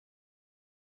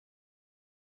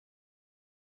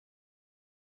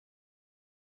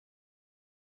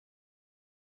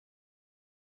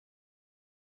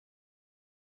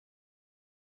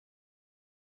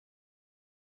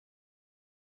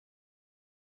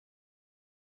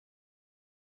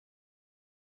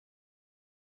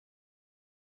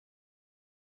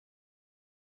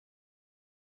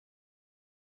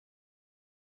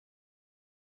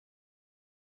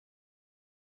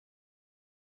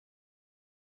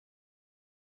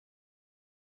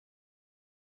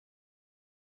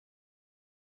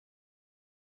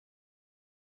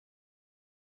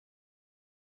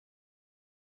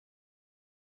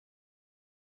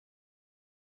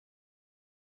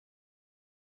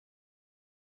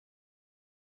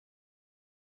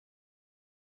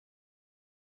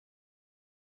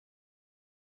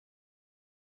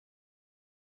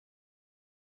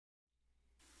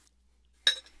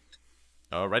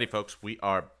Alrighty, folks, we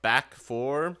are back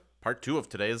for part 2 of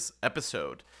today's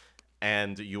episode.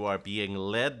 And you are being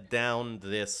led down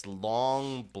this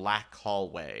long black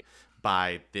hallway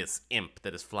by this imp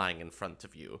that is flying in front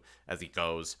of you as he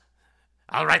goes,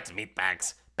 "All right,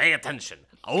 meatbags, pay attention.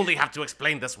 I only have to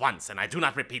explain this once, and I do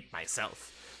not repeat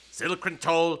myself. Silkran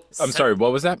Toll... I'm sorry,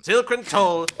 what was that? Silkran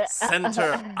Toll,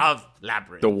 center of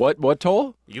labyrinth. The what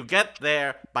toll? You get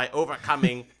there by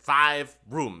overcoming 5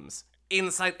 rooms.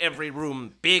 Inside every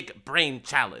room, big brain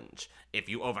challenge. If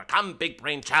you overcome big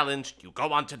brain challenge, you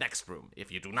go on to next room.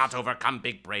 If you do not overcome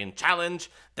big brain challenge,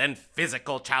 then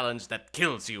physical challenge that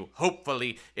kills you,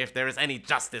 hopefully, if there is any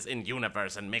justice in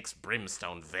universe and makes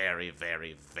Brimstone very,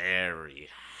 very, very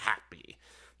happy.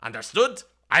 Understood?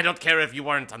 I don't care if you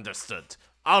weren't understood.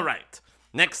 All right.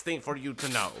 Next thing for you to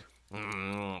know.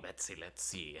 Let's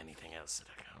see. Anything else?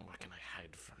 What can I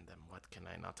hide from them? What can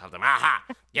I not tell them? Aha!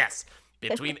 Yes.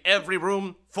 Between every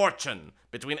room, fortune.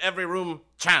 Between every room,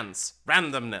 chance,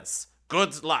 randomness,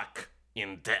 good luck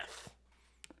in death.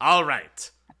 All right.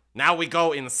 Now we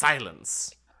go in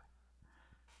silence.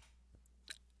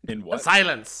 In what?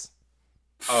 Silence.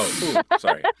 Oh,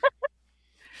 sorry.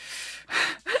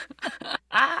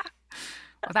 Well,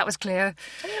 that was clear.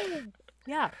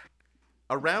 Yeah.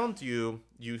 Around you,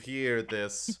 you hear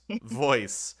this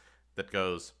voice that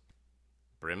goes,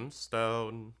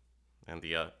 Brimstone. And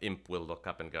the imp will look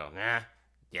up and go,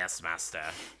 yes, master.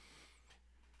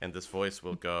 And this voice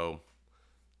will go,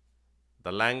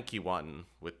 the lanky one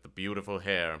with the beautiful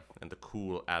hair and the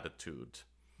cool attitude.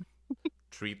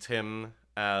 Treat him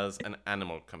as an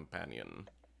animal companion.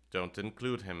 Don't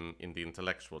include him in the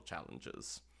intellectual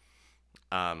challenges.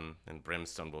 And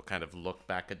Brimstone will kind of look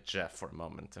back at Jeff for a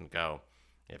moment and go,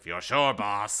 if you're sure,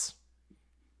 boss.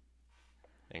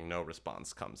 And no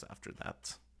response comes after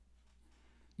that.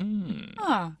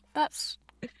 Oh, that's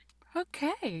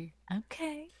okay.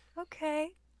 Okay.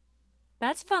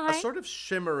 That's fine. A sort of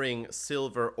shimmering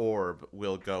silver orb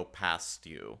will go past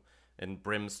you, and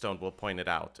Brimstone will point it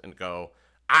out and go,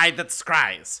 "Eye that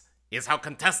scries is how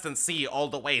contestants see all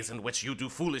the ways in which you do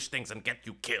foolish things and get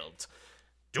you killed.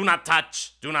 Do not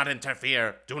touch, do not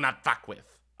interfere, do not fuck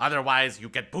with. Otherwise, you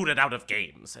get booted out of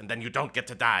games, and then you don't get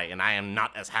to die, and I am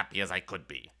not as happy as I could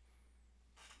be."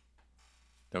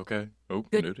 Okay. Oh,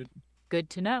 Good. noted. Good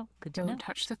to know. Good to know. Don't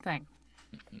touch the thing.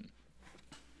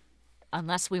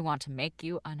 Unless we want to make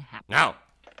you unhappy. No,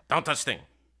 don't touch thing.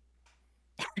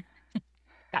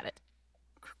 Got it.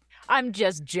 I'm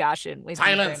just joshing with you,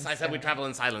 Silence! I said we Brimstone. travel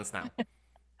in silence now.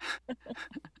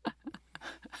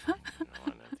 One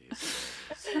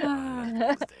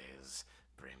of these days,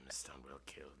 Brimstone will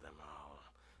kill them all,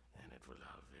 and it will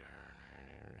all be...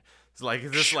 It's like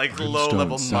this,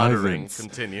 low-level muttering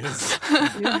continues.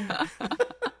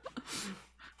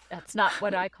 That's not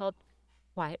what I called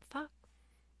quiet fuck.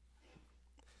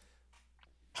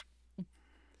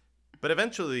 But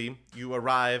eventually, you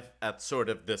arrive at sort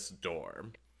of this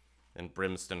door, and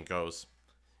Brimstone goes,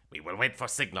 "We will wait for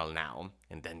signal now,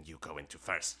 and then you go into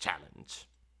first challenge."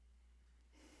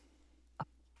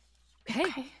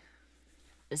 Okay.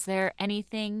 Is there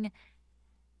anything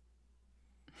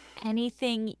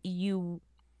you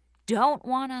don't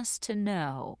want us to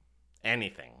know?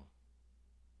 Anything.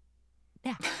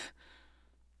 Yeah.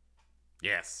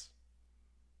 Yes.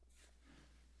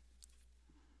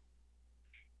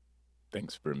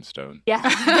 Thanks, Brimstone. Yeah.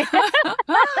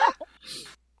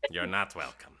 You're not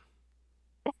welcome.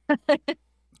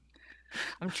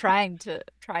 I'm trying to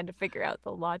figure out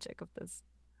the logic of this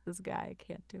guy. I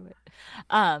can't do it.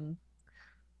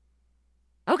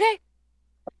 Okay.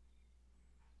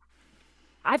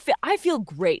 I feel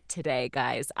great today,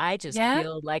 guys. I just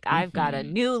feel like I've got a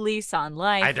new lease on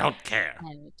life. I don't care.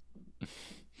 And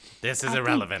This is I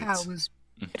irrelevant. think I was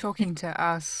talking to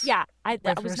us. yeah, I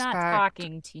With was not respect.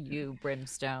 talking to you,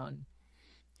 Brimstone.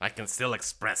 I can still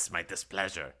express my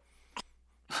displeasure.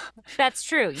 That's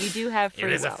true. You do have free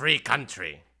It is a will. free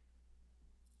country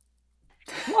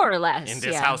More or less. in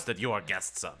this yeah. house that you are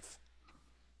guests of.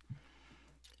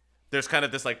 There's kind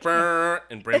of this brrr,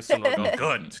 and Brimstone will go,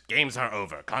 "Good, games are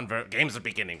over. Games are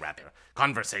beginning, rather.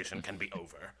 Conversation can be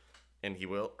over." And he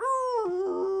will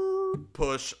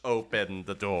push open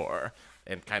the door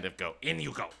and kind of go, "In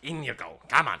you go, in you go.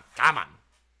 Come on, come on."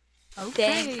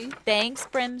 Okay. Thanks,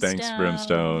 Brimstone. Thanks,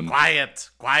 Brimstone. Quiet.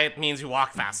 Quiet means you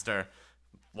walk faster.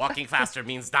 Walking faster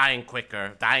means dying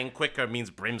quicker. Dying quicker means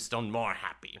Brimstone more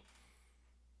happy.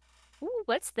 Ooh,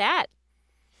 what's that?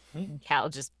 Cal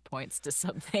just points to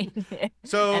something.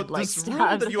 So and, this room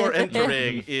stops. that you're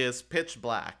entering is pitch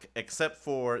black, except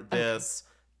for this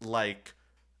like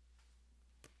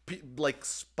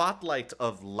spotlight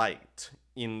of light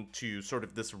into sort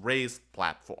of this raised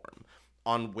platform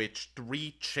on which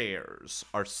 3 chairs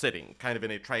are sitting, kind of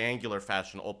in a triangular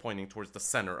fashion, all pointing towards the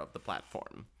center of the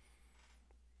platform.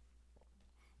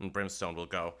 And Brimstone will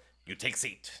go, "You take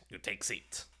seat. You take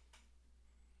seat."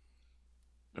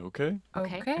 Okay.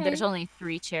 Okay. Okay. There's only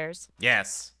 3 chairs.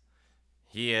 Yes,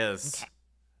 he is Okay.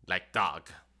 like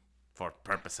dog for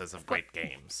purposes of great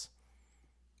games.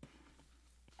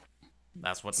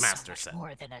 That's what Master said.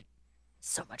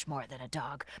 So much more than a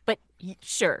dog. But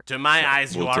sure. To my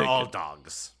eyes, you We'll are take all it.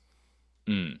 dogs.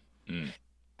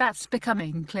 That's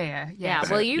becoming clear. Yeah. Yes.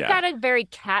 Well, you've Yeah. got a very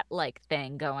cat-like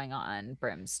thing going on,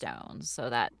 Brimstone, so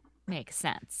that makes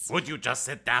sense. Would you just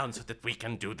sit down so that we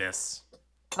can do this?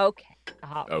 Okay.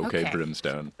 Okay, Okay.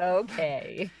 Brimstone.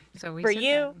 Okay. So we For sit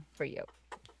you. down. For you.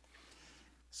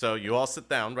 So you all sit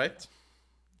down, right?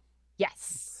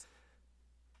 Yes.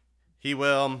 He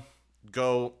will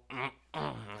go,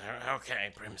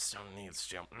 "Okay, Brimstone needs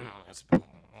to."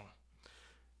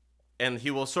 And he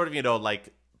will sort of,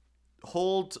 like,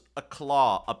 hold a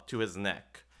claw up to his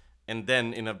neck. And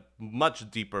then in a much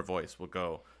deeper voice will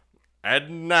go,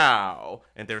 "And now,"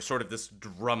 and there's sort of this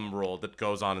drum roll that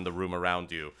goes on in the room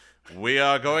around you. "We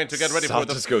are going to get ready for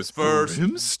the Satus goes, first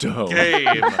Brimstone.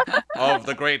 game of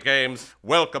the great games.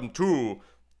 Welcome to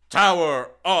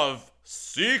Tower of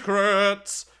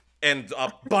Secrets." And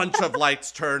a bunch of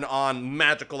lights turn on.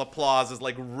 Magical applause is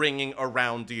like ringing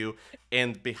around you.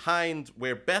 And behind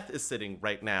where Beth is sitting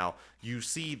right now, you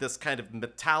see this kind of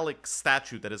metallic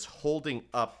statue that is holding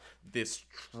up this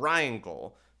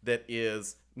triangle that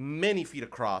is many feet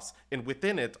across. And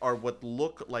within it are what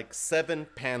look like 7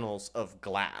 panels of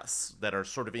glass that are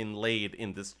sort of inlaid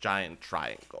in this giant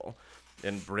triangle.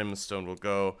 And Brimstone will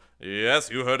go, "Yes,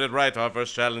 you heard it right. Our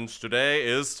first challenge today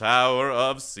is Tower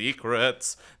of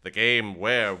Secrets, the game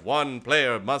where one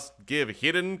player must give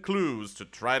hidden clues to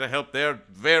try to help their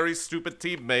very stupid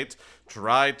teammate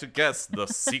try to guess the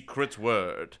secret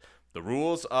word. The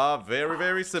rules are very,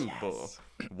 very simple.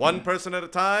 One person at a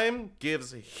time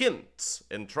gives hints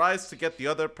and tries to get the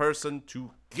other person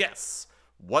to guess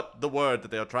what the word that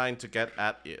they are trying to get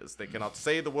at is. They cannot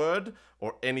say the word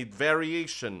or any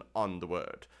variation on the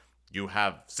word. You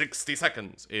have 60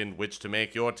 seconds in which to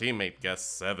make your teammate guess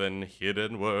 7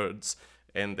 hidden words,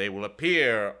 and they will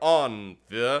appear on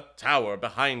the tower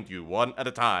behind you one at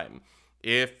a time.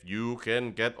 If you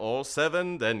can get all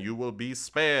 7, then you will be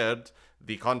spared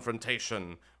the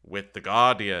confrontation with the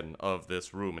guardian of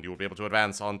this room, and you will be able to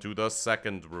advance onto the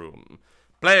second room.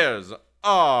 Players,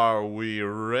 are we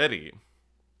ready?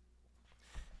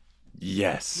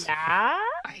 Yes. Yeah.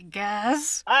 I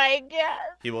guess. I guess.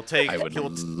 He will take. I would he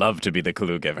will, love to be the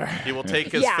clue giver. he will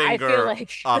take his Yeah, I feel finger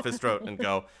like- off his throat and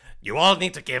go, "You all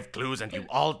need to give clues, and you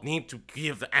all need to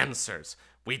give the answers.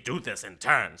 We do this in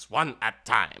turns, one at a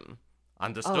time.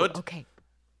 Understood?" Oh, okay.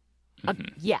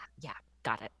 Yeah.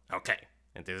 Got it. Okay.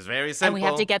 It is very simple. And we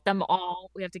have to get them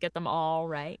all.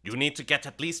 Right. You need to get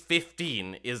at least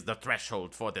 15 is the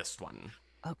threshold for this one.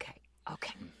 Okay.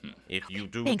 If you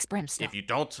do, Thanks, Brimstone. If you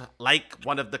don't like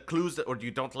one of the clues or you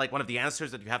don't like one of the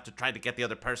answers that you have to try to get the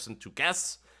other person to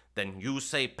guess, then you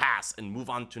say pass and move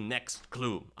on to next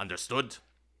clue. Understood?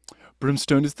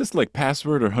 Brimstone, is this like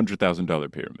Password or $100,000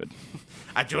 Pyramid?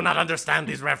 I do not understand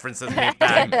these references,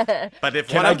 Meatbag. But if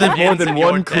Can one I of them give more ends than in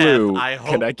your one death, clue? I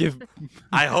hope, Can I give?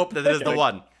 I hope that it is the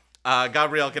one.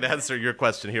 Gabriel can answer your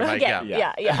question here, Mike.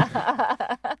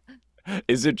 Yeah.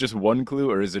 Is it just one clue,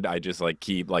 or is it I just like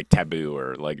keep like taboo,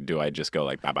 or like do I just go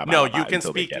like ba ba ba? No, ba, you can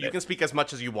until they speak. get You it? can speak as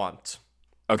much as you want.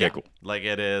 Okay, Yeah. cool. Like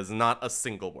it is not a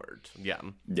single word. Yeah.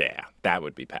 Yeah, that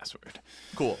would be Password.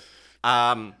 Cool.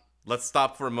 Let's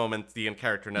stop for a moment, the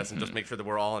in-characterness, and just make sure that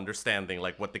we're all understanding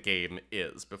like what the game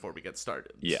is before we get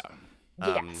started. Yeah.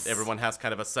 Yes. Everyone has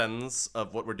kind of a sense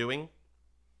of what we're doing.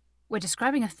 We're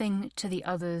describing a thing to the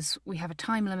others. We have a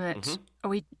time limit.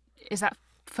 Is that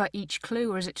for each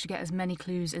clue, or is it to get as many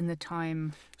clues in the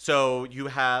time? So you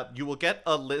will get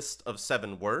a list of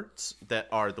 7 words that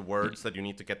are the words that you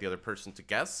need to get the other person to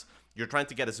guess. You're trying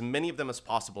to get as many of them as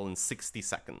possible in 60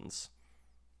 seconds.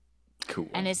 Cool.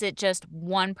 And is it just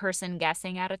one person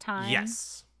guessing at a time?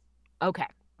 Yes. Okay.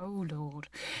 Oh, Lord.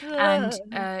 And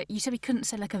you said we couldn't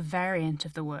say like a variant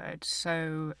of the word,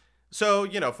 so... So,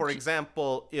 for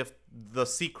example, if the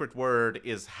secret word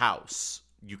is house,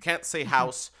 you can't say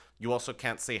house. You also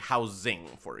can't say housing,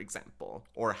 for example,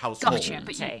 or household. Gotcha,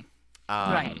 but you...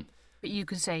 Um, right. But you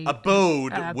could say...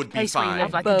 Abode would be place where you fine.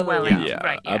 live, like a Abode. dwelling. Yeah,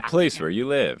 Right, a place where you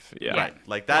live. Yeah. Right.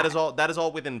 Like that is all. That is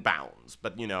all within bounds.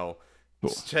 But Cool.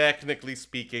 technically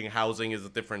speaking, housing is a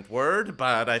different word.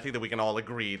 But I think that we can all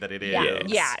agree that it is.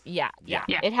 Yeah. Yeah.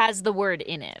 It has the word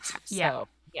in it. Yeah. So,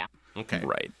 yeah. Okay.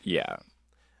 Right. Yeah.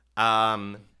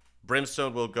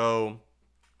 Brimstone will go,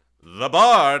 the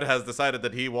bard has decided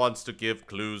that he wants to give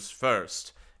clues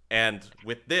first. And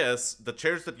with this, the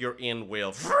chairs that you're in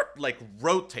will, like,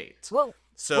 rotate. Whoa.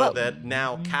 So Whoa. that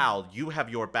now, Cal, you have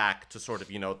your back to sort of,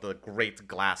 the great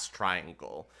glass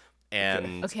triangle.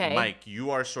 And Okay. Mike,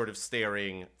 you are sort of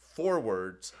staring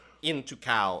forwards into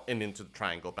Cal and into the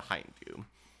triangle behind you.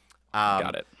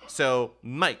 Got it. So,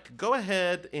 Mike, go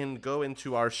ahead and go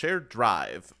into our shared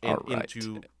drive and All right.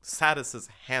 into Satus's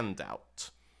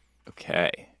handout.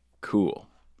 Okay. Cool.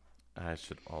 I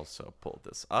should also pull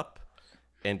this up.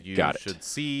 And you Got it. should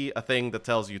see a thing that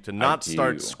tells you to not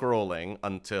start do. scrolling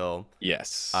until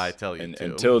Yes. I tell you to.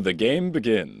 Until the game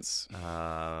begins.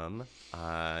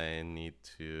 I need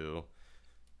to...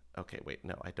 Okay, wait,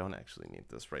 no, I don't actually need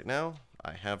this right now.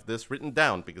 I have this written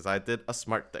down because I did a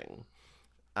smart thing.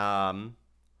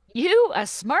 You a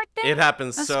smart thing? It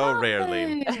happens A so smart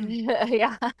rarely. thing.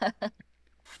 Yeah.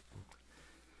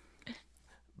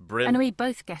 And are we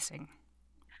both guessing?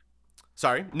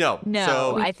 Sorry, no. No,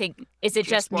 So, I think is it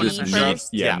just me Just Just me. me,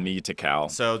 first? yeah, Yeah. me to Cal.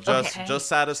 so just Okay. just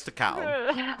Satus to Cal.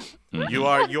 You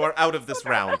are out of this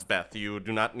round, Beth. You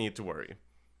do not need to worry.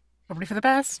 Probably for the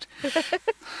best.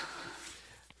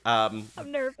 I'm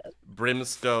nervous.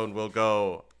 Brimstone will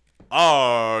go,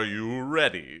 are you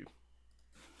ready?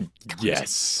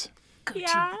 Yes. Go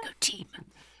Yeah. team, go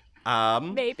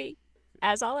team. Maybe,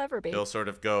 as I'll ever be. He'll sort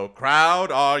of go,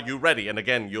 crowd, are you ready? And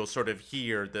again, you'll sort of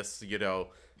hear this, you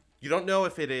don't know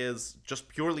if it is just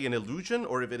purely an illusion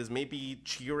or if it is maybe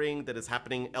cheering that is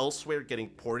happening elsewhere getting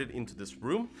ported into this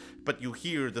room, but you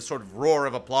hear the sort of roar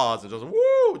of applause and just,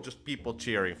 woo, just people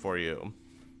cheering for you.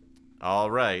 All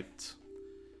right.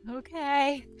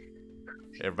 Okay.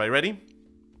 Everybody ready?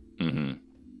 Mm-hmm.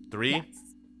 3, Yes.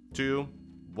 2,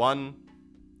 1,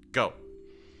 go.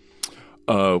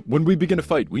 When we begin a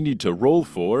fight, we need to roll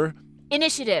for...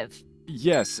 Initiative.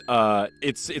 Yes,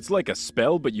 it's like a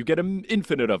spell, but you get an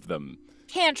infinite of them.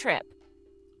 Cantrip.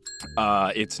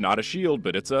 It's not a shield,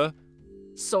 but it's a...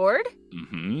 Sword.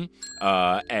 Mm-hmm.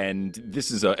 And this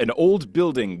is an old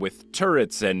building with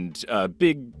turrets and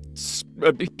big...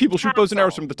 people shoot bows and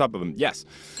arrows Castle. from the top of them. Yes.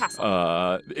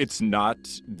 Castle. It's not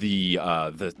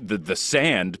the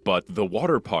sand, but the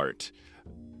water part.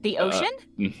 The ocean.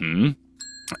 Mm-hmm.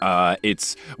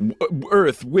 It's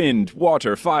earth, wind,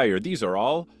 water, fire. These are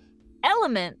all...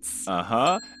 Elements.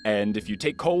 Uh-huh. And if you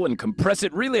take coal and compress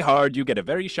it really hard, you get a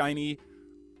very shiny...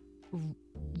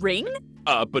 Ring.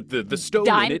 But the stone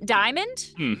in it... Diamond.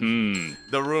 Mm-hmm.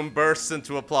 The room bursts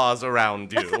into applause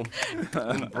around you.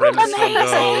 And Brimstone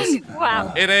goes,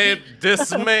 Wow. in a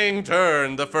dismaying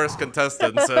turn, the first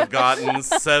contestants have gotten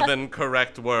 7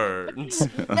 correct words.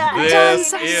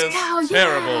 This is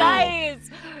terrible. Nice.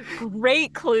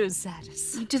 Great clues,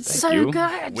 Satus. You did Thank so you.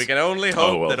 good. We can only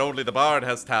hope well. that only the bard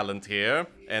has talent here,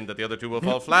 and that the other two will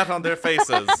fall flat on their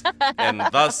faces, and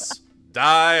thus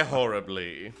die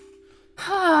horribly.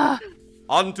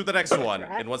 On to the next one,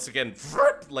 and once again,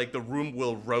 like the room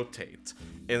will rotate.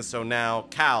 And so now,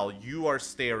 Cal, you are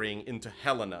staring into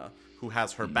Helena, who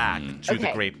has her back to the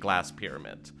Okay. Great Glass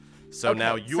Pyramid. So Okay,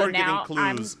 now you so are giving now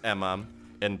clues, Emma,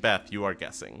 and Beth, you are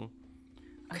guessing.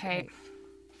 Okay.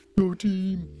 Go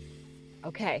team.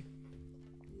 Okay.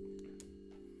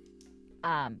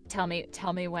 Tell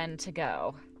me when to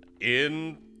go.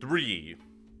 In 3,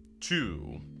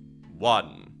 2,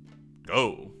 1,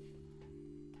 go.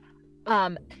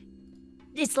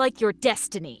 It's like your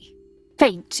destiny.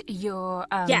 Fate, your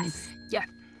Yes. Yeah.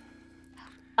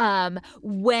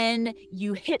 When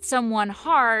you hit someone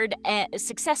hard and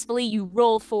successfully, you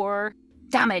roll for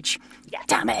Damage. Yes.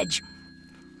 Damage.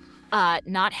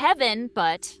 not heaven,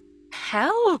 but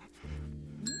Hell?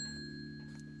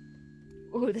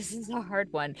 ooh, this is a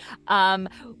hard one.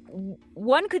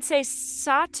 One could say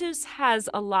Satus has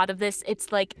a lot of this.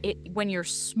 It's like when you're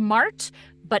smart,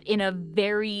 but in a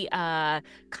very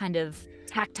kind of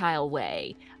tactile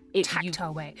way.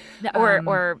 Tactile way.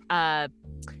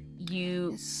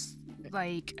 You It's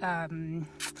like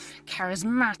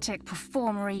charismatic,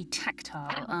 performery,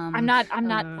 tactile. I'm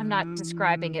not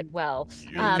describing it well.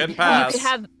 You can pass. You could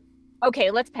have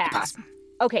okay, let's pass. Pass.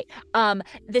 Okay.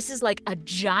 This is like a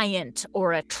giant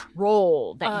or a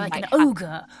troll that you Like might an have.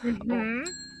 ogre. Mhm.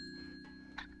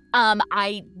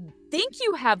 I think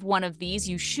you have one of these.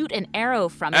 You shoot an arrow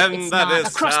from it. And it's that not is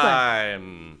a crossbow.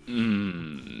 time.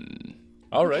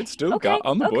 All right, still okay, got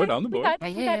on the board, okay. on the board.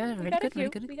 Yeah, We really got a good, really few.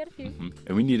 good. We got a few.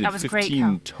 And we needed That was great, 15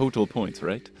 Cal. total points,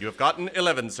 right? You have gotten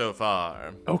 11 so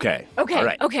far. Okay. Okay, All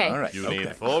right. okay. All right. You okay.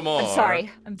 need 4 more sorry,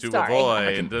 I'm to sorry.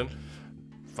 avoid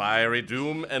fiery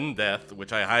doom and death,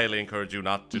 which I highly encourage you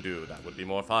not to do. That would be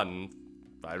more fun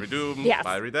Fiery doom, Yes.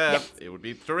 fiery death. It would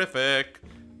be terrific.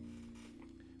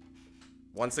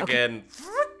 Once again,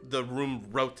 the room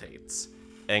rotates.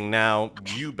 And now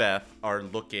you, Beth, are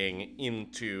looking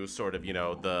into sort of,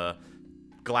 the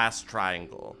glass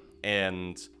triangle.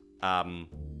 And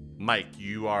Mike,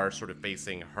 you are sort of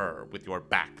facing her with your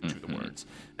back to the words.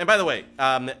 And by the way,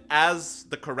 as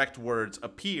the correct words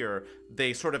appear,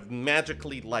 they sort of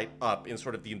magically light up in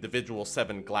sort of the individual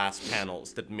 7 glass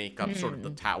panels that make up sort of the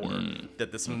tower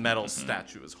that this metal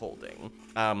statue is holding.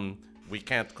 We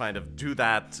can't kind of do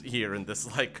that here in this,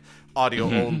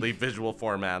 audio-only visual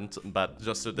format, but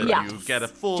just so that you get a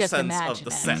full sense of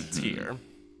the set here.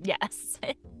 Yes.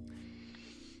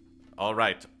 All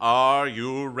right. Are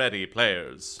you ready,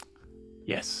 players?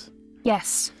 Yes.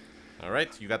 Yes. All right.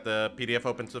 You got the PDF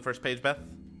open to the first page, Beth?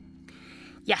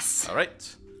 Yes. All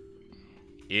right.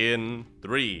 In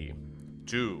 3,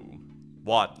 2,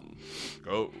 1,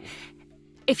 go.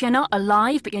 If you're not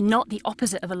alive, but you're not the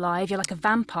opposite of alive, you're like a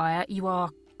vampire, you are...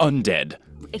 Undead.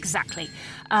 Exactly.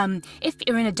 If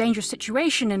you're in a dangerous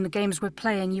situation in the games we're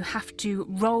playing, you have to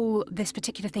roll this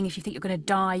particular thing. If you think you're going to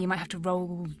die, you might have to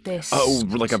roll this. Oh,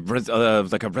 like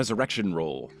a resurrection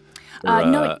roll.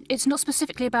 No, it's not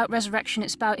specifically about resurrection.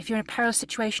 It's about if you're in a perilous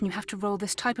situation, you have to roll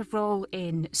this type of roll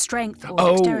in strength or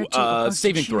dexterity or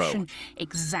saving throw. constitution.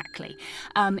 Exactly.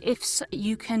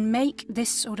 You can make this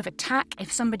sort of attack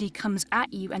if somebody comes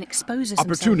at you and exposes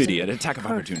opportunity, themselves. an attack of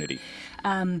opportunity.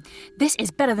 This is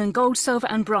better than gold, silver,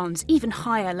 and bronze. Even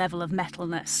higher level of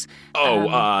metalness.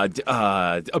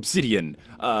 Obsidian,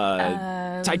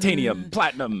 titanium,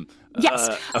 platinum. Yes,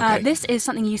 Okay. this is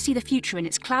something you see the future in.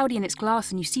 It's cloudy and it's glass,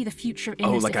 and you see the future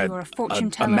in this like if you're a fortune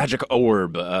teller. a magic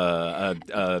orb, Yes,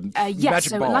 magic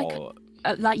so ball.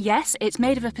 Yes, it's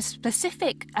made of a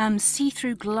specific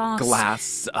see-through glass.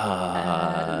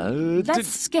 Let's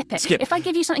skip it. Skip. If I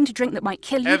give you something to drink that might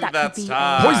kill you, And that that's could be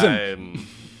time. Poison.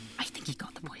 I think he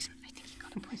got the poison.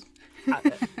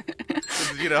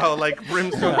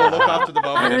 Brimstone will look off to the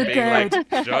moment and being Good.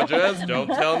 like, judges, don't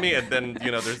tell me. And then,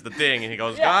 there's the ding, and he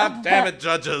goes, God damn it,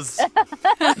 judges.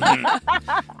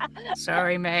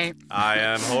 Sorry, mate. I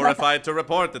am horrified to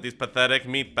report that these pathetic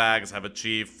meatbags have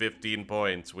achieved 15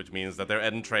 points, which means that their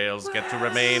entrails get to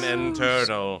remain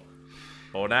internal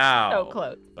for now. So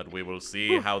close. But we will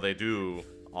see how they do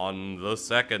on the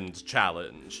second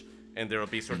challenge. And there will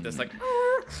be sort of this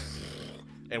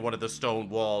and one of the stone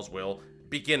walls will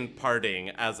begin parting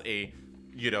as a,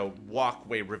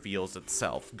 walkway reveals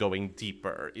itself, going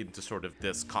deeper into sort of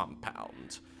this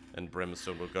compound. And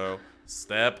Brimstone will go,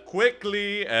 step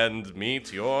quickly and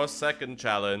meet your second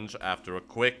challenge after a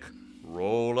quick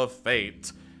roll of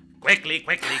fate. Quickly,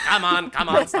 come on,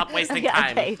 stop wasting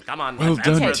time. Okay. Come on, Well advance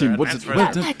done, further, team. advance further.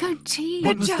 Well done. Yeah, go team.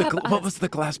 What was the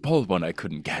glass ball one I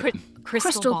couldn't get?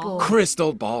 Crystal ball.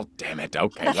 Crystal ball. Damn it.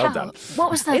 Okay, well done. What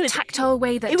was the tactile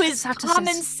way that It was Satus common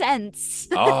is... sense.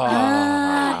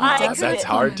 Oh, does that's it?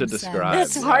 hard to Common sense. describe.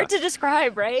 That's hard to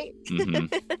describe, right?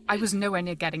 I was nowhere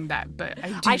near getting that, but I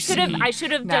do I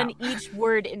should have now. done each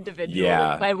word individually.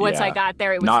 Yeah, But once I yeah. got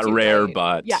there, it was Not too rare, late.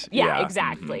 but yeah, yeah.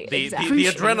 exactly. The exactly.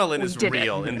 adrenaline is We did it.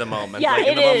 real in the moment. Yeah, like,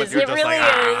 in it the moment, is. you're It just really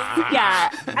like, is. Yeah,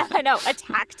 I know. A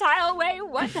tactile way?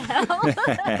 What the hell?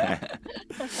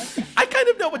 I kind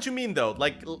of know what you mean, though.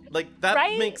 Like that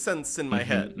Right? makes sense in my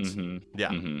head.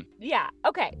 Yeah. Yeah.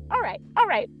 Okay. All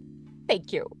right.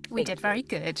 Thank you. We did very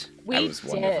good. We That was did.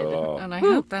 wonderful. And I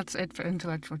hope that's it for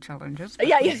intellectual challenges.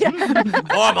 Yeah.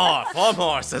 Four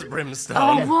more, says Brimstone.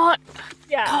 Oh, what?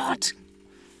 Yeah. God.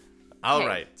 All Okay.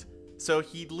 right. So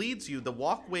he leads you. The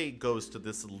walkway goes to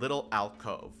this little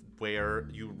alcove where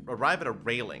you arrive at a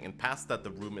railing, and past that,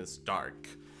 the room is dark.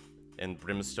 And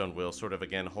Brimstone will sort of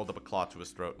again hold up a claw to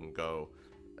his throat and go,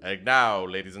 and now,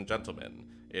 ladies and gentlemen,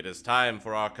 it is time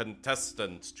for our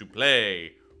contestants to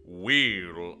play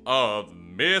Wheel of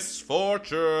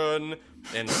Misfortune.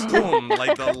 And boom,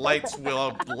 like the lights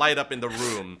will light up in the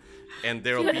room. And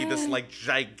there'll be this like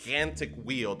gigantic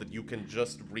wheel that you can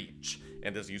just reach.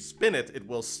 And as you spin it, it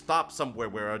will stop somewhere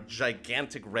where a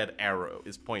gigantic red arrow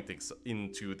is pointing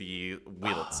into the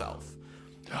wheel itself.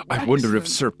 I wonder if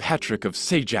Sir Patrick of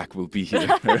Sajak will be here.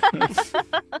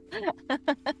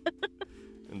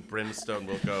 And Brimstone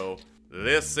will go,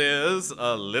 this is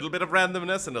a little bit of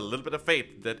randomness and a little bit of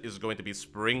fate that is going to be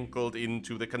sprinkled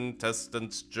into the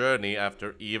contestants' journey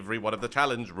after every one of the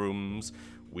challenge rooms.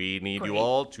 We need you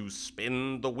all to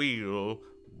spin the wheel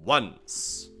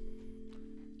once.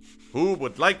 Who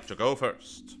would like to go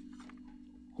first?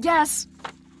 Yes.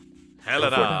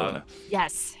 Helena,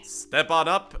 Yes. step on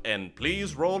up and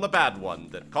please roll a bad one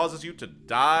that causes you to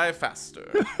die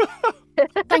faster.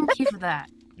 Thank you for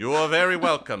that. You are very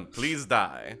welcome. Please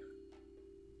die.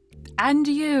 And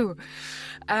you.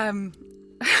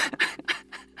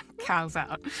 Cal's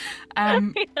out.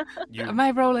 You Am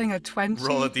I rolling a 20?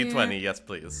 roll a here? d20, yes,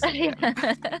 please.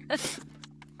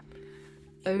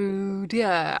 Oh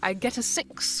dear, I get a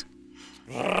 6.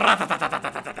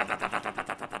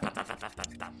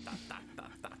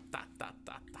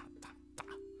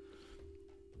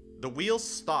 The wheel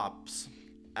stops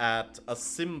at a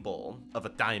symbol of a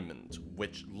diamond,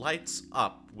 which lights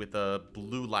up with a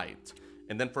blue light.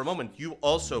 And then for a moment, you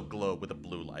also glow with a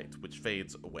blue light, which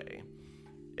fades away.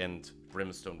 And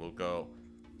Brimstone will go,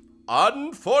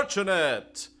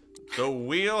 "Unfortunate! The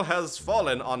wheel has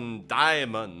fallen on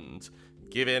diamond,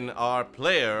 giving our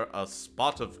player a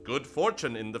spot of good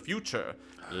fortune in the future,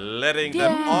 letting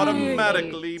them Yay!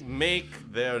 automatically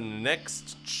make their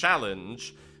next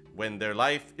challenge when their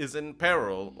life is in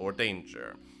peril or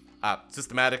danger.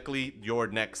 Systematically, your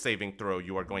next saving throw,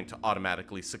 you are going to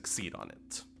automatically succeed on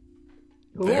it."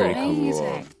 Very cool.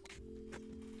 Amazing.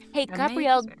 Hey,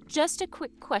 Gabriel, Amazing. just a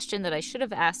quick question that I should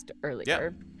have asked earlier.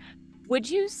 Yep. Would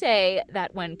you say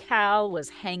that when Cal was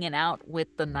hanging out with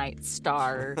the Night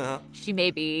Star, she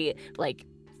maybe, like,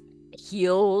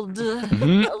 healed a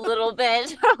little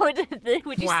bit?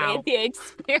 would you Wow. say the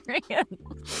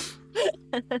experience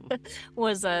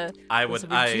was a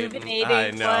rejuvenating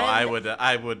I know, one?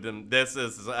 I would, this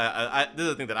is a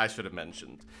thing that I should have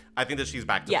mentioned. I think that she's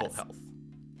back to full Yes. health.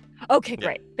 Okay,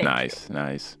 great. Thank Nice,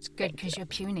 nice. It's good because you're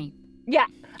puny. Yeah,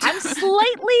 I'm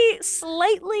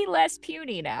slightly less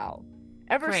puny now.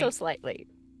 Ever so Great. slightly.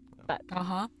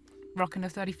 Uh-huh. Rocking a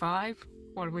 35?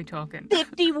 What are we talking?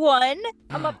 51.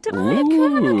 I'm up to Ooh.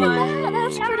 51.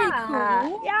 That's pretty Yeah,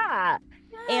 cool. Yeah.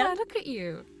 Yeah, And- look at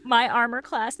you. My armor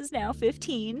class is now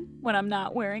 15 when I'm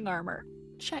not wearing armor.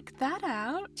 Check that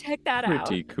out. Check that out.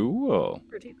 Pretty cool.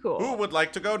 Pretty cool. Who would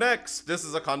like to go next? This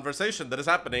is a conversation that is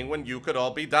happening when you could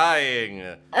all be dying.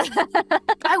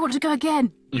 I want to go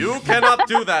again. You cannot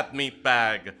do that,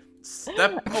 meatbag.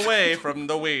 Step away from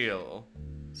the wheel.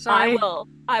 Sorry.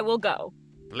 I will go.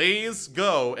 Please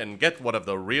go and get one of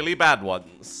the really bad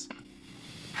ones.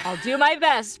 I'll do my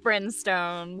best,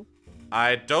 Brimstone.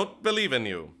 I don't believe in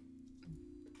you.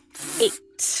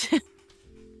 8.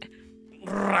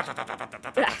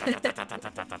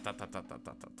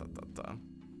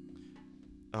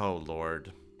 Oh,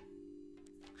 Lord.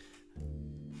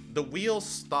 The wheel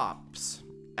stops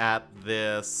at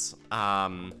this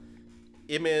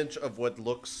image of what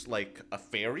looks like a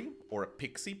fairy or a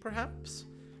pixie, perhaps.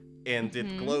 And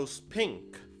it glows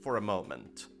pink for a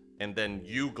moment. And then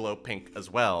you glow pink as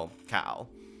well, Cal.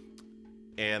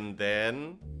 And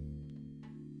then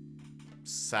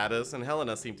Satus and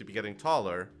Helena seem to be getting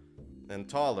taller and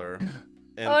taller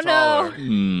and Oh, no. taller.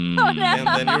 Hmm. Oh, no. And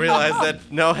then you realize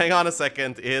that, no, hang on a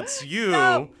second, it's you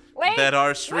No, wait, that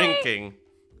are shrinking,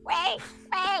 Wait.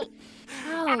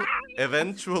 Oh,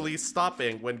 eventually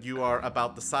stopping when you are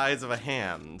about the size of a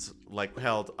hand, like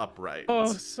held upright.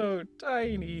 Oh, so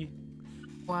tiny.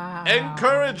 wow.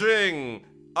 Encouraging!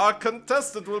 Our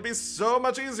contestant will be so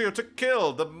much easier to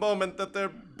kill the moment that their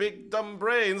big dumb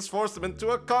brains force them into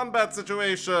a combat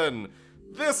situation.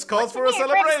 This calls for a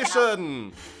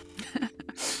celebration!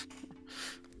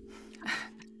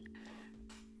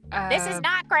 This is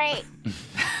not great.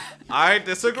 I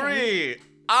disagree.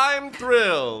 I'm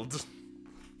thrilled.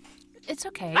 It's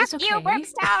okay. It's okay.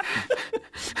 Brimstone.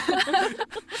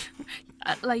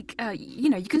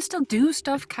 You can still do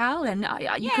stuff, Cal, and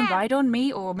you can ride on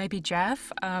me or maybe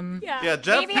Jeff. Yeah,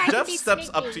 Jeff, Maybe I could Jeff be steps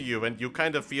up sneaky. to you, and you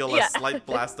kind of feel Yeah. a slight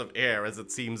blast of air as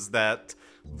it seems that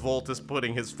Volt is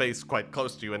putting his face quite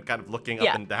close to you and kind of looking Yeah.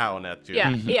 up and down at you.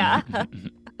 Yeah.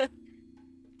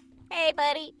 Hey,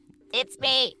 buddy. It's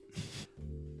me.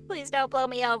 Please don't blow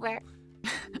me over.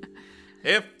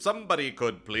 If somebody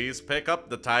could please pick up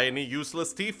the tiny,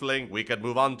 useless tiefling, we could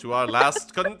move on to our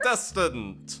last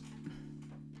contestant.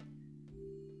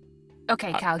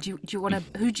 Okay, Cal, do you want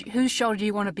to? Whose shoulder do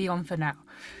you want to be on for now?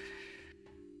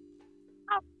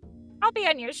 I'll be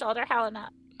on your shoulder, Helena.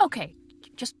 Okay,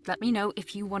 just let me know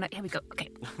if you want to. Here we go. Okay,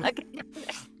 Okay.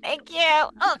 Thank you.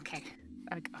 Oh, okay,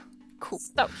 there we go. Cool.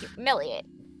 so humiliating.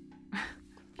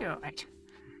 You're all right.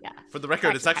 Yeah. For the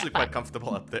record, it's actually quite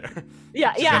comfortable up there.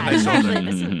 Yeah. She's got a nice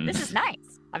Actually, shoulder. this is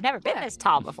nice. I've never been this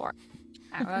tall before.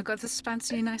 Well, I got this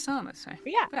fancy, nice armor, so.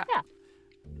 Yeah.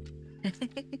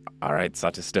 All right,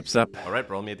 Satus steps up. All right,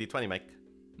 roll me a d20, Mike.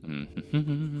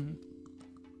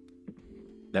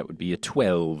 That would be a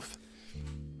 12.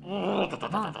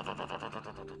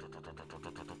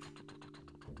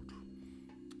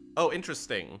 Oh,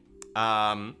 interesting.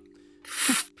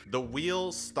 The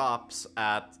wheel stops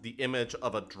at the image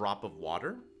of a drop of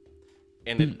water,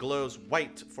 and it glows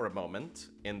white for a moment,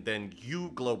 and then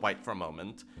you glow white for a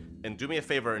moment. And do me a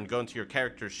favor and go into your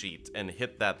character sheet and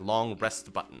hit that long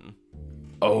rest button.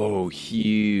 Oh,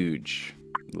 huge.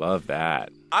 Love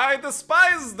that. I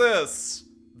despise this!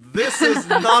 This is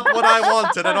not what I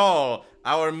wanted at all.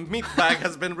 Our meat bag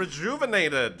has been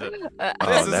rejuvenated. This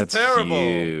is that's terrible.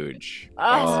 Huge.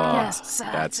 Yes,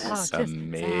 That's Satus.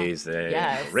 amazing.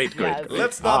 Yes, Great. yes.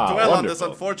 Let's not dwell on this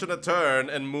wonderful. unfortunate turn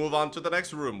and move on to the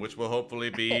next room, which will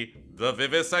hopefully be the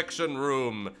vivisection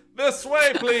room. This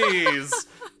way, please!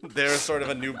 There's sort of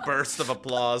a new burst of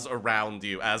applause around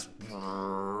you as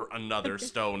another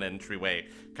stone entryway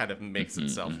kind of makes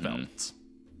itself felt.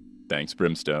 Thanks,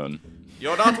 Brimstone.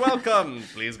 You're not welcome.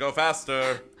 Please go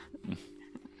faster.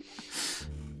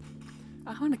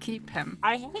 I want to keep him.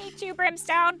 I hate you,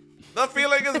 Brimstone. The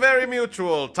feeling is very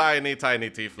mutual, tiny, tiny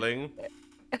tiefling.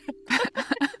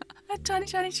 A tiny,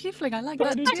 tiny tiefling. I like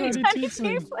that too.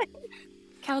 Tiefling.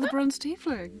 Cal the bronze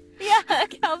tiefling. Yeah,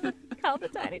 Cal the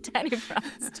tiny, tiny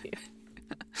bronze too.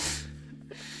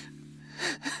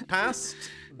 Past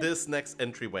this next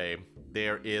entryway,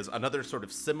 there is another sort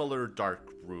of similar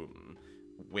dark room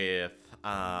with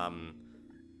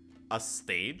a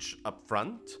stage up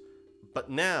front, but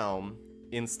now,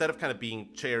 instead of kind of being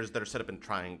chairs that are set up in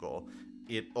triangle,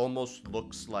 it almost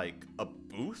looks like a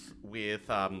booth with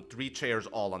 3 chairs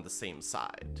all on the same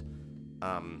side.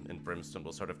 And Brimstone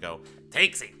will sort of go,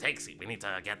 Takesy, we need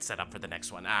to get set up for the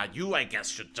next one. You, I guess,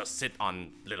 should just sit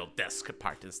on little desk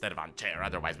part instead of on chair,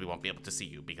 otherwise we won't be able to see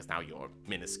you because now you're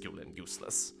minuscule and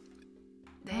useless.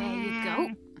 There you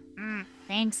go.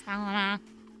 Thanks, Helena.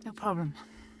 No problem.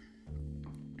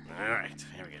 Alright,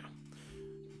 here we go.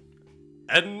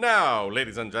 And now,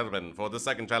 ladies and gentlemen, for the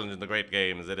second challenge in the Great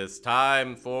Games, it is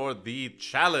time for the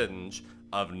challenge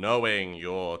of knowing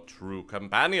your true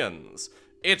companions.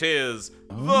 It is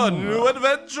the New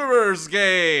Adventurers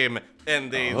game!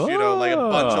 And these, like a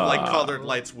bunch of like colored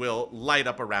lights will light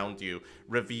up around you,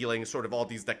 revealing sort of all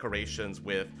these decorations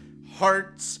with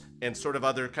hearts and sort of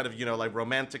other kind of, like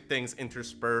romantic things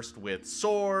interspersed with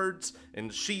swords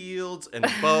and shields and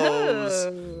bows.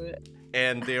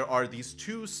 And there are these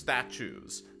 2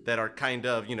 statues that are kind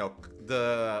of,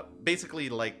 basically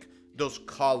like those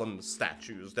column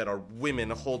statues that are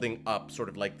women holding up sort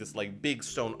of like this like big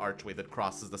stone archway that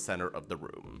crosses the center of the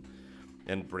room.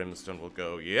 And Brimstone will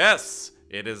go, yes,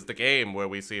 it is the game where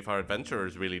we see if our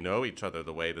adventurers really know each other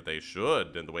the way that they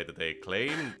should and the way that they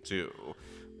claim to.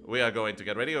 We are going to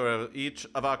get ready, or each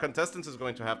of our contestants is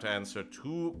going to have to answer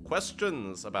 2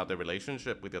 questions about their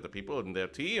relationship with the other people in their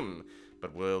team.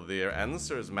 But will their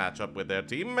answers match up with their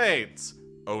teammates?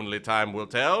 Only time will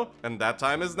tell, and that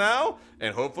time is now,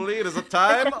 and hopefully it is a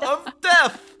time of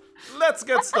death! Let's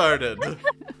get started!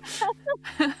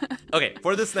 Okay,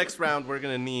 for this next round, we're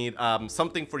gonna need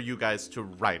something for you guys to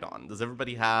write on. Does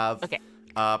everybody have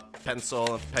a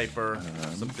pencil, and paper,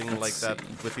 something like that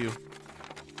with you?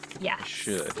 Yeah. I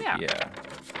should, Yeah.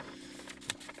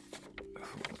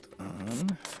 Hold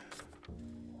on.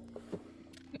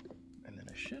 And then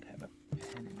I should have a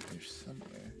pen in here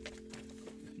somewhere.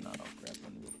 If not, I'll grab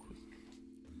one real quick.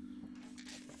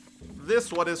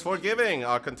 This one is forgiving.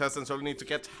 Our contestants only need to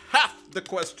get half the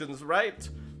questions right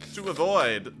to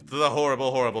avoid the horrible,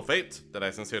 horrible fate that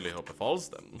I sincerely hope befalls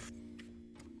them.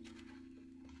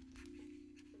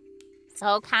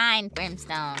 So kind,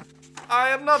 Brimstone. I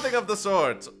am nothing of the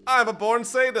sort. I'm a born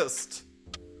sadist.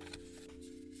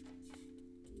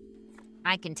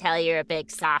 I can tell you're a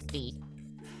big softie.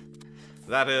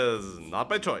 That is not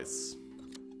by choice.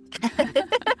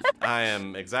 I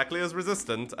am exactly as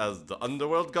resistant as the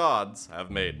underworld gods have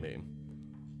made me.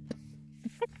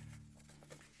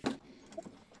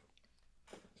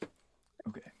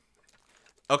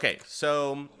 Okay,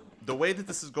 so the way that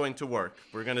this is going to work,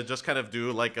 we're going to just kind of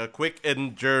do like a quick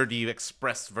and dirty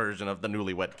express version of the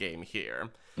Newlywed Game here.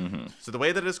 So the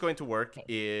way that it's going to work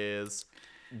is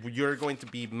you're going to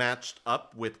be matched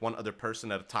up with one other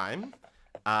person at a time.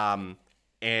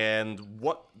 And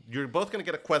what you're both going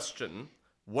to get a question.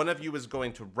 One of you is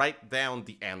going to write down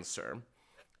the answer.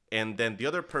 And then the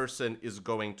other person is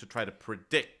going to try to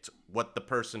predict what the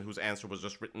person whose answer was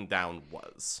just written down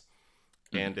was.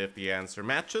 And if the answer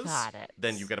matches,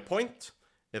 then you get a point.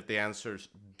 If the answers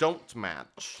don't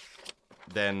match,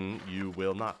 then you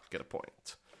will not get a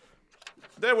point.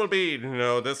 There will be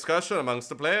no discussion amongst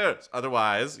the players.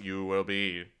 Otherwise, you will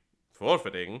be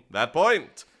forfeiting that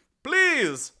point.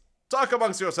 Please, talk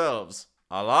amongst yourselves.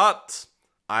 A lot.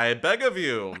 I beg of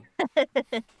you.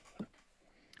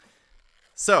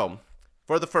 So,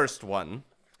 for the first one,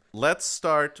 let's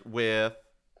start with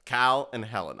Cal and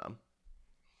Helena.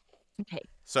 Okay.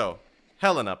 So,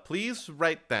 Helena, please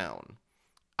write down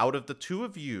out of the two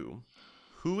of you,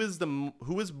 who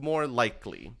is more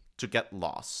likely to get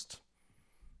lost?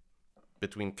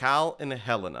 Between Cal and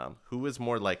Helena, who is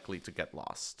more likely to get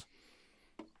lost?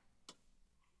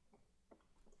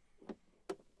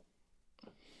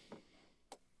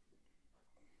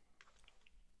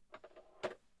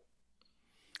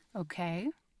 Okay.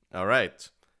 All right.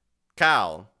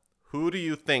 Cal, who do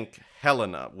you think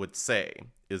Helena would say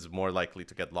is more likely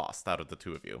to get lost out of the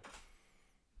two of you?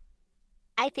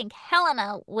 I think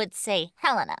Helena would say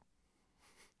Helena.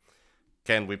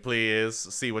 Can we please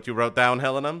see what you wrote down,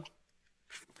 Helena?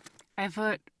 I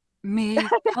vote me,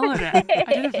 Helena.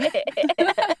 I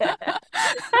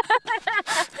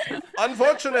don't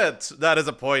Unfortunate. That is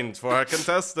a point for our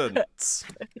contestants.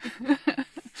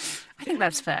 I think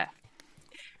that's fair.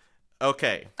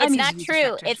 Okay. It's I'm not easily true.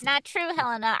 distracted. It's not true,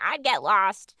 Helena. I'd get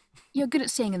lost. You're good at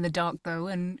seeing in the dark, though,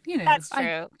 and, you know, That's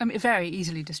true. I'm very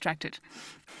easily distracted.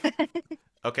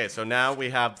 Okay, so now we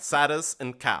have Satus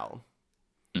and Cal.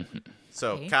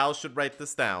 So Okay. Cal should write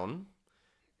this down.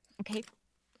 Okay.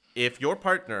 If your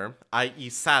partner, i.e.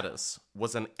 Satus,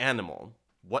 was an animal,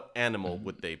 what animal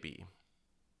would they be?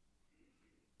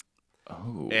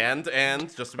 Oh. And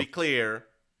just to be clear,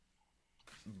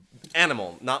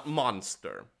 animal, not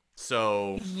monster.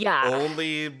 So Yeah.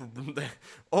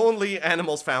 only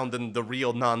animals found in the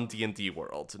real non-D&D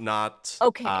world, not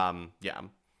Okay. yeah.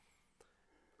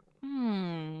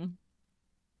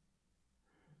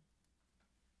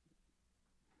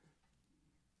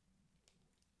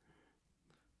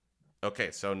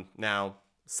 Okay, so now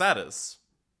Satus,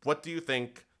 what do you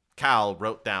think Cal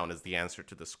wrote down as the answer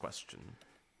to this question?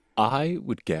 I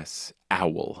would guess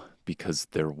owl because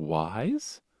they're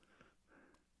wise.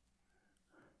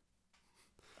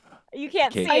 You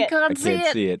can't see Can't- it, I can't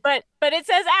see it. but it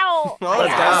says owl.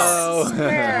 Oh,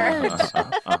 Let's go.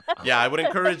 Yeah, I would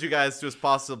encourage you guys to, as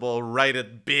possible, write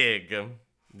it big.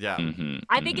 Yeah.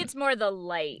 I think it's more the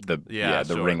light. The Yeah,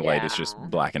 the sure. ring light is just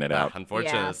blacking it out.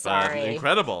 Unfortunate, Yeah, but sorry.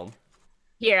 incredible.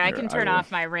 Here, I Here, can I turn will- off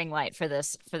my ring light for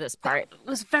this part. It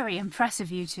was very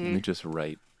impressive, you Let me two. just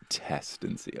write test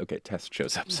and see. Okay, test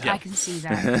shows up. I can see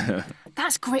that.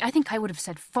 That's great. I think I would have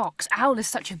said fox. Owl is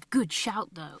such a good shout,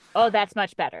 though. Oh, that's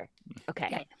much better. Okay.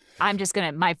 Yeah. I'm just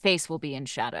gonna. My face will be in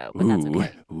shadow, but that's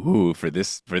okay. Ooh, for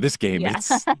this game, Yeah.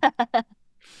 it's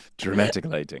dramatic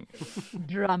lighting.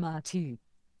 Dramatique.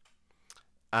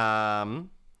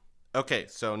 Okay,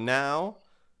 so now,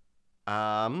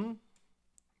 1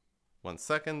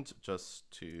 second, just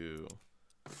to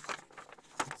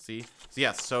see. So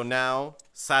yes, so now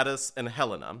Satus and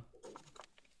Helena.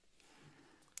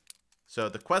 So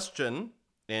the question,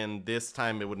 and this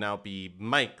time it would now be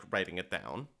Mike writing it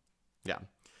down. Yeah.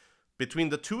 Between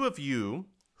the two of you,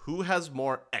 who has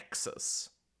more X's,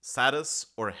 Satus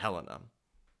or Helena?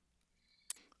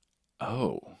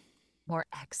 Oh, More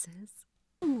X's.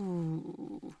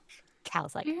 Ooh.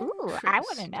 Cal's like, ooh, I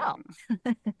want to know.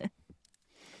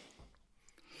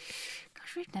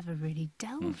 Gosh, we've never really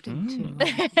delved into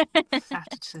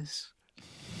Satus's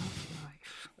love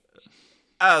life.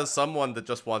 As someone that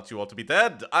just wants you all to be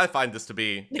dead, I find this to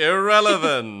be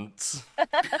irrelevant.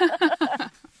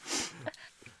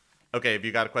 Okay, have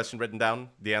you got a question written down?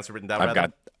 The answer written down,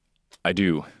 rather? I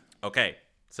do. Okay,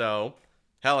 so,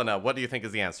 Helena, what do you think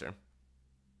is the answer?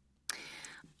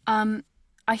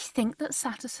 I think that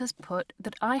Satus has put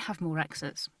that I have more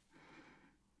X's.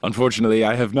 Unfortunately,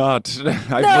 I have not. It's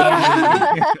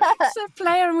a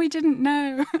player and we didn't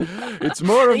know. It's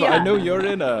more of I know you're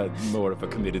in a more of a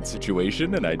committed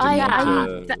situation, and I didn't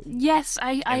want to. Yes,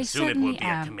 I And soon it will certainly be a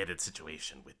am. committed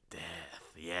situation with death.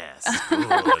 Yes,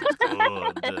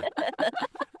 good.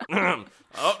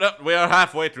 Oh, no, we are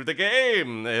halfway through the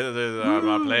game.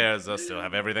 Our players still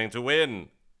have everything to win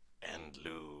and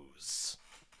lose.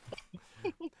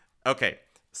 Okay,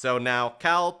 so now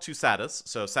Cal to Satus.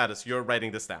 So, Satus, you're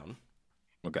writing this down.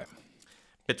 Okay.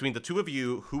 Between the two of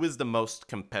you, who is the most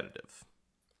competitive?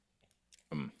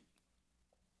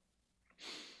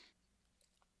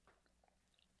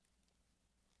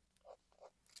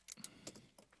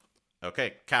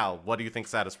 Okay, Cal, what do you think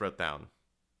Satus wrote down?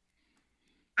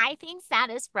 I think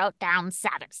Satus wrote down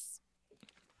Satus.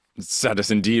 Satus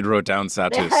indeed wrote down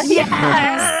Satus.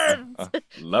 Yes!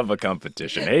 Love a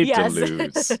competition. Hate Yes. to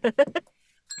lose.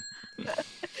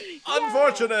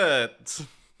 Unfortunate!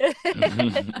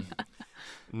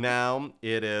 Now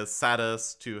it is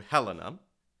Satus to Helena.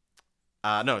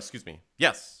 No, excuse me.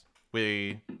 Yes.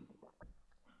 Yes.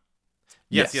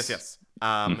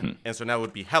 And so now it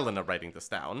would be Helena writing this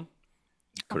down.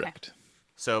 Correct.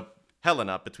 So,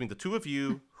 Helena, between the two of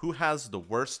you, who has the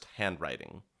worst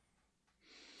handwriting?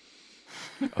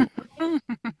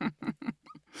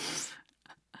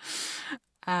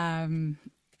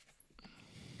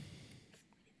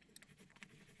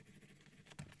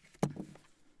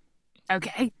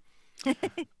 Okay.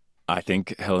 I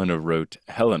think Helena wrote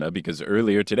Helena because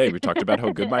earlier today we talked about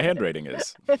how good my handwriting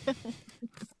is.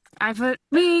 I put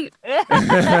me.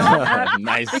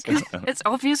 Nice. It's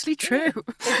obviously true.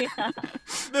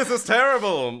 This is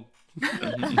terrible.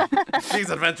 These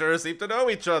adventurers seem to know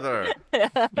each other.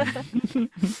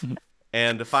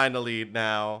 And finally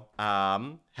now,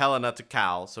 Helena to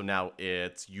Cal. So now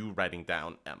it's you writing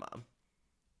down Emma.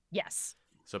 Yes.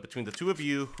 So between the two of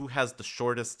you, who has the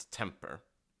shortest temper?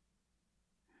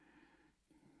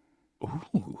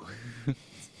 Ooh.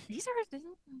 These are.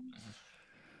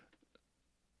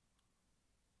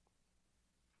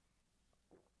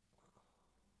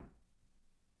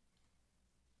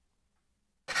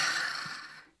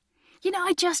 You know,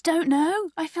 I just don't know.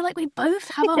 I feel like we both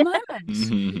have our moments.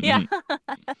 Yeah.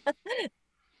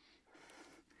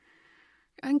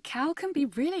 And Cal can be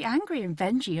really angry and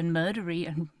vengey and murdery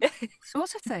and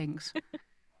sorts of things.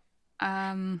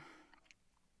 I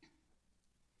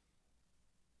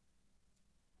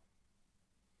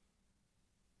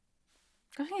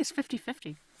think it's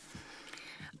 50-50.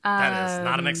 That is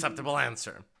not an acceptable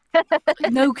answer.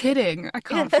 No kidding. I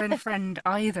can't find a friend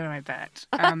either, I bet.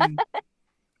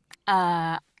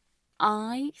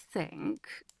 I think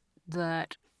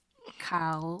that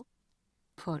Cal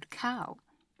put Cal.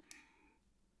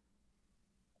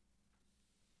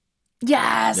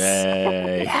 Yes!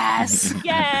 Yay. Yes!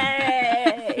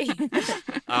 Yay!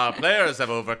 Our players have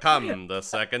overcome the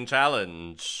second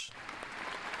challenge.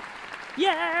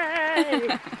 Yay!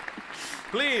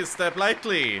 Please step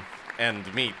lightly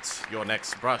and meet your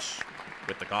next brush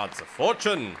with the gods of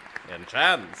fortune and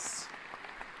chance.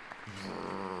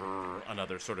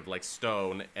 Another sort of like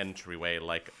stone entryway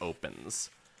like opens.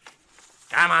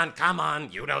 Come on,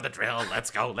 you know the drill.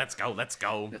 Let's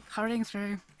go. Hurrying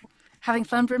through. Having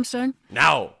fun, Brimstone?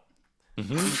 No.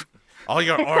 All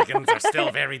your organs are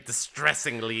still very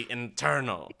distressingly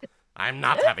internal. I'm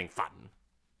not having fun.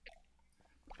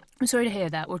 I'm sorry to hear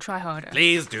that. We'll try harder.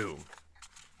 Please do.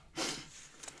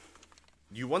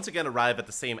 You once again arrive at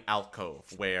the same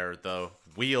alcove where the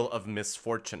Wheel of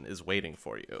Misfortune is waiting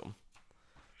for you.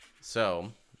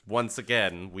 So, once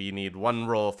again, we need one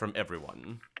roll from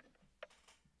everyone.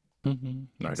 All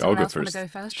right, Someone I'll go else wanna first. go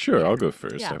first? Sure, I'll go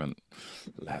first. Yeah. I haven't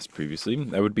last previously.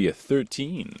 That would be a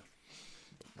 13.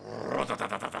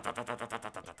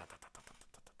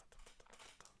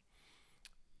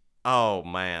 Oh,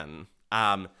 man.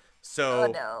 So, Oh,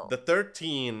 no. the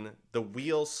 13, the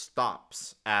wheel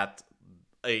stops at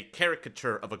a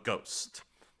caricature of a ghost.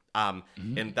 And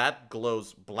that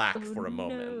glows black for a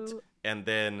moment. no. And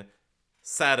then,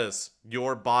 Satus,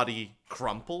 your body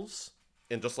crumples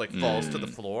and just like falls to the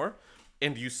floor.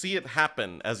 And you see it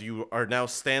happen as you are now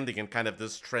standing in kind of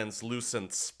this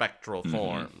translucent spectral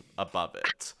form above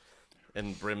it.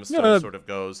 And Brimstone sort of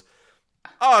goes,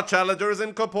 "Our challenger is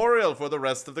incorporeal for the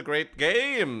rest of the great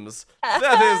games.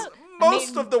 That is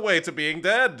most of the way to being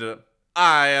dead.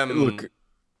 I am Look,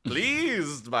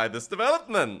 pleased by this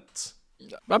development."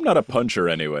 I'm not a puncher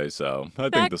anyway, so I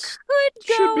think That this could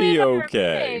should go be in our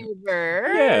okay.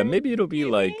 favor. Yeah, maybe it'll be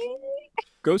like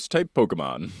ghost-type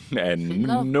Pokemon, and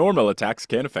normal attacks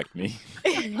can't affect me.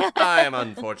 I am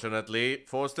unfortunately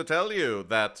forced to tell you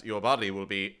that your body will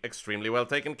be extremely well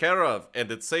taken care of,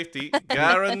 and its safety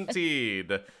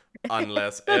guaranteed.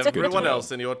 Unless good to everyone know.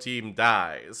 else in your team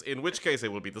dies, in which case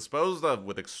it will be disposed of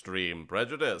with extreme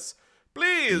prejudice.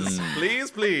 Please,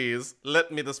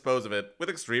 let me dispose of it with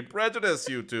extreme prejudice,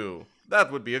 you two.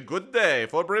 That would be a good day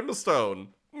for Brimstone.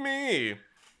 Me.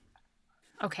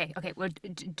 Okay. Well,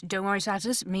 don't worry,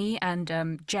 Satus. Me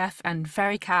and Jeff and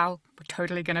Fairy Cal, we're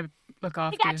totally gonna look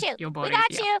after We got you. your body. We got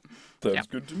Yeah. you. Sounds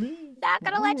good to me. Not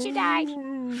gonna let you die.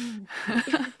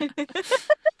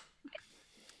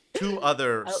 Two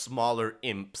other smaller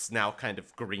imps, now kind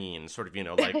of green, sort of,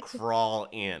 like crawl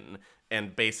in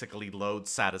and basically load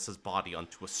Satus's body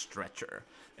onto a stretcher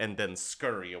and then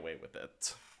scurry away with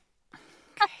it.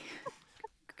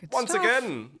 Good Once stuff.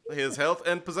 again, his health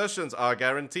and possessions are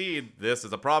guaranteed. This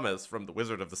is a promise from the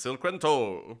Wizard of the Silken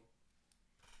Toll.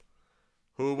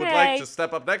 Who would like Yay. to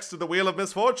step up next to the Wheel of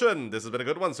Misfortune? This has been a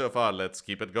good one so far. Let's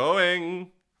keep it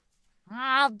going.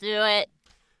 I'll do it.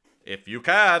 If you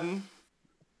can.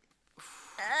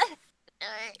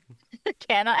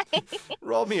 Can I?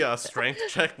 Roll me a strength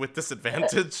check with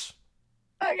disadvantage.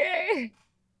 Okay.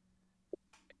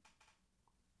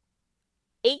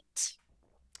 8.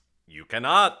 You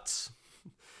cannot.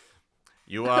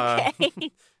 You are,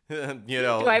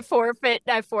 Do I forfeit?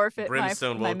 I forfeit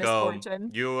Brimstone my will go. misfortune.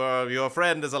 Your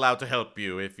friend is allowed to help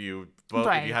you if you both of you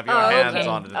Right. have your Oh, hands okay.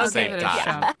 on it at the I'll same give it a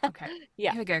time. shove. Okay.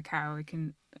 Yeah. Here we go, Carol. We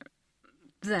can.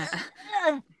 There.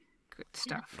 Good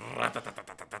stuff.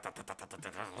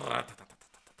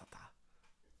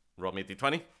 Roll me a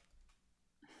d20.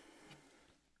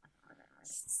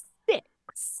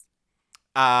 6.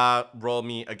 Roll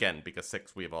me again because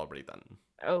 6 we've already done.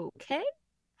 Okay.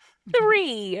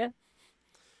 3.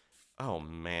 Oh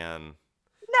man,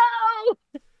 No.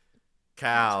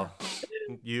 Cal,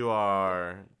 you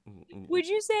are. Would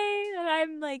you say that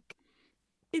I'm like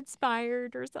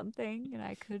inspired or something, and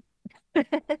I could?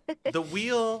 The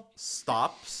wheel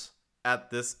stops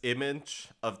at this image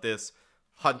of this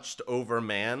hunched over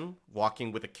man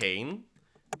walking with a cane,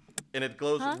 and it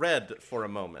glows red for a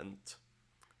moment.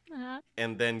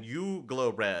 And then you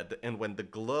glow red, and when the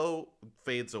glow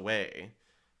fades away,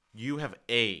 you have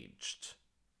aged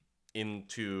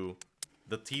into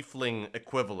the tiefling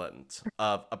equivalent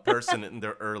of a person in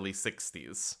their early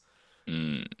 60s.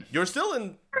 You're still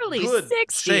in Early good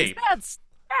 60s. shape. That's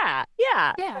yeah.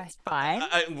 Yeah. That's fine.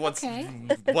 Once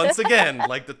again,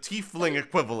 like the tiefling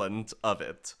equivalent of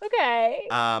it. Okay.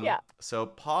 Yeah. So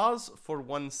pause for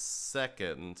 1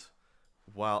 second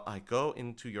while I go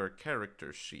into your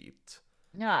character sheet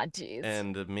Ah, jeez.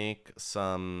 and make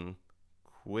some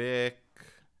quick.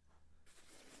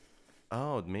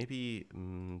 Oh, maybe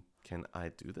can I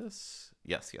do this?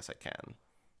 Yes, I can.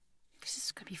 This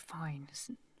is gonna be fine.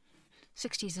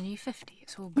 60's a new 50.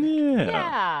 It's all good.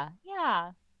 Yeah.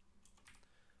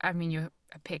 I mean, you're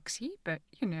a pixie, but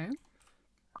you know,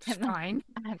 it's fine.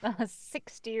 I'm a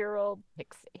 60-year-old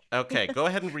pixie. Okay, go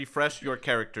ahead and refresh your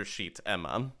character sheet,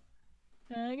 Emma.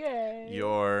 Okay.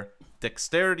 Your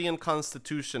dexterity and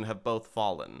constitution have both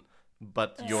fallen,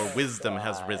 but your wisdom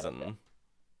has risen.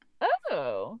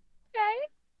 Oh.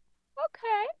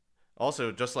 Okay.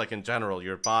 Also, just like in general,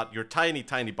 your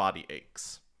tiny body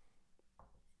aches.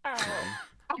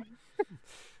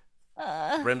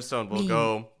 Brimstone will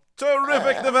go,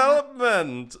 terrific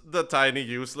development! The tiny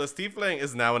useless tiefling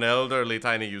is now an elderly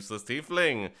tiny useless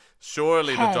tiefling.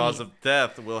 Surely the jaws of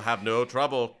death will have no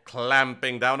trouble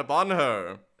clamping down upon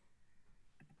her.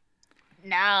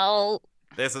 No.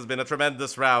 This has been a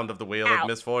tremendous round of the Wheel of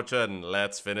Misfortune.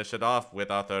 Let's finish it off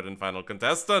with our third and final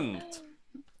contestant.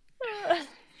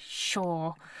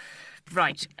 Sure.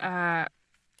 Right. 8.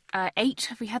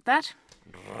 Have we had that?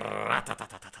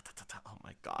 Oh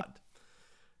my god.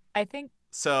 I think.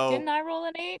 So. Didn't I roll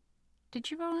an 8?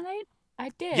 Did you roll an 8? I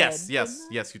did. Yes,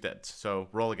 you did. So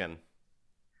roll again.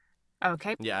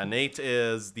 Okay. Yeah, an 8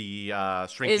 is the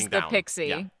shrinking Is the down.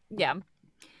 pixie. Yeah.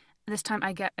 This time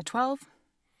I get a 12.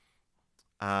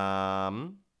 A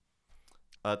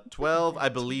 12, I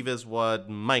believe, is what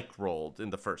Mike rolled in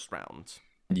the first round.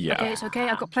 Yeah. Okay, it's okay.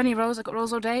 I've got plenty of rolls. I've got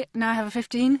rolls all day. Now I have a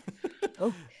 15.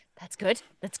 Oh, that's good.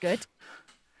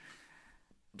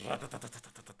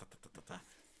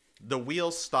 The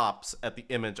wheel stops at the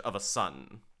image of a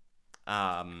sun.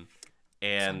 And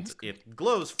it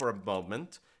glows for a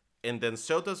moment, and then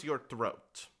so does your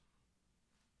throat.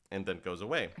 And then goes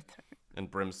away. And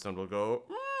Brimstone will go,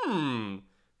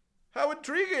 how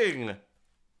intriguing!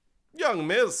 Young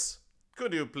miss,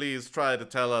 could you please try to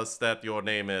tell us that your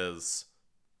name is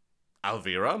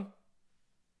Alvira?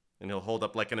 And he'll hold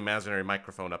up like an imaginary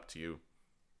microphone up to you.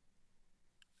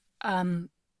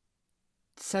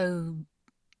 So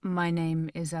my name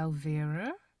is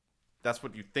Elvira. That's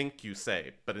what you think you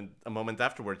say, but in a moment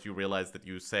afterwards you realize that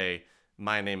you say,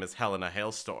 my name is Helena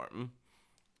Hailstorm.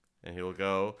 And he'll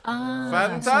go,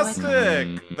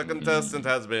 fantastic! The contestant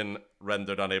has been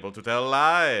rendered unable to tell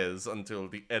lies until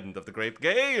the end of the Great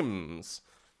Games.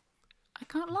 I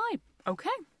can't lie. Okay.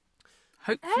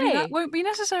 Hopefully that won't be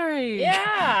necessary.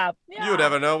 Yeah. You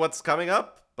never know what's coming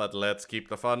up, but let's keep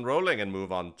the fun rolling and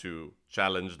move on to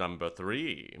challenge number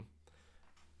 3.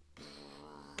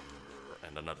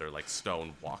 And another,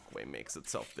 stone walkway makes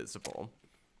itself visible.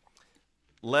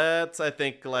 Let's, I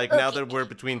think, now that we're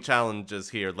between challenges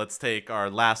here, let's take our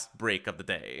last break of the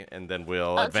day, and then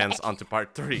we'll advance on to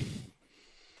part 3.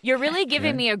 You're really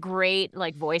giving me a great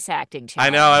voice acting I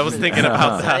challenge. know, I was thinking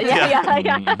about that. Yeah.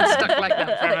 Stuck like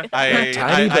that forever. I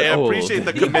appreciate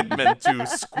the commitment to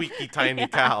squeaky tiny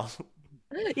Cal.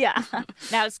 Yeah.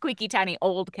 Now squeaky tiny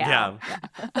old cow.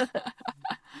 Yeah.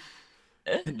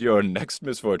 Your next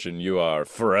misfortune, you are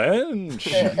French.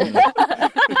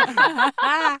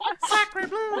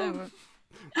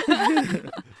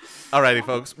 Alrighty,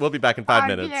 folks, we'll be back in 5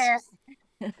 minutes. Yes.